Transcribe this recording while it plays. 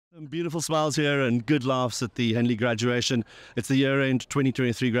Some beautiful smiles here and good laughs at the Henley graduation. It's the year-end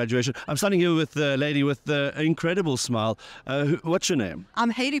 2023 graduation. I'm standing here with a lady with an incredible smile. What's your name? I'm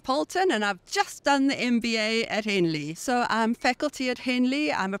Heidi Poulton and I've just done the MBA at Henley. So I'm faculty at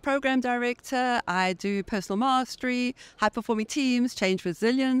Henley. I'm a program director. I do personal mastery, high-performing teams, change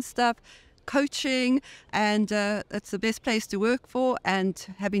resilience stuff, coaching, and it's the best place to work for, and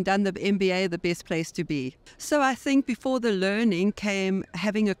having done the MBA, the best place to be. So I think before the learning came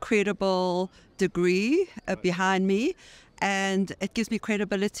having a credible degree behind me, and it gives me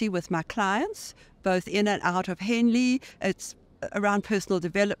credibility with my clients, both in and out of Henley. It's around personal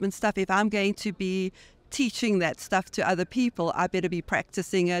development stuff. If I'm going to be teaching that stuff to other people, I better be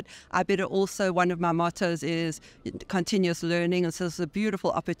practicing it. I better also, one of my mottos is continuous learning, and so it's a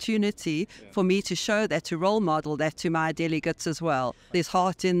beautiful opportunity for me to show that, to role model that to my delegates as well. There's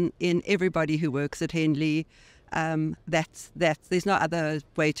heart in everybody who works at Henley. There's no other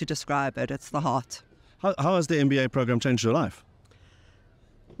way to describe it. It's the heart. How has the MBA program changed your life?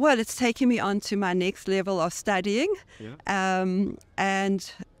 Well, it's taken me on to my next level of studying.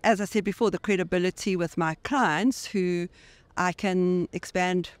 And as I said before, the credibility with my clients, who I can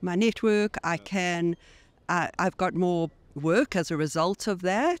expand my network. I've got more work as a result of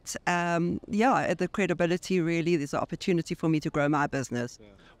that. The credibility, really, there's an opportunity for me to grow my business.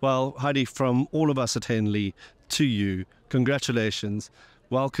 Well, Heidi, from all of us at Henley to you, congratulations.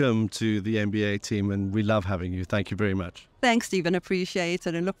 Welcome to the MBA team, and we love having you. Thank you very much. Thanks, Stephen. Appreciate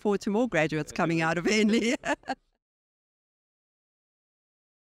it, and look forward to more graduates coming out of Henley.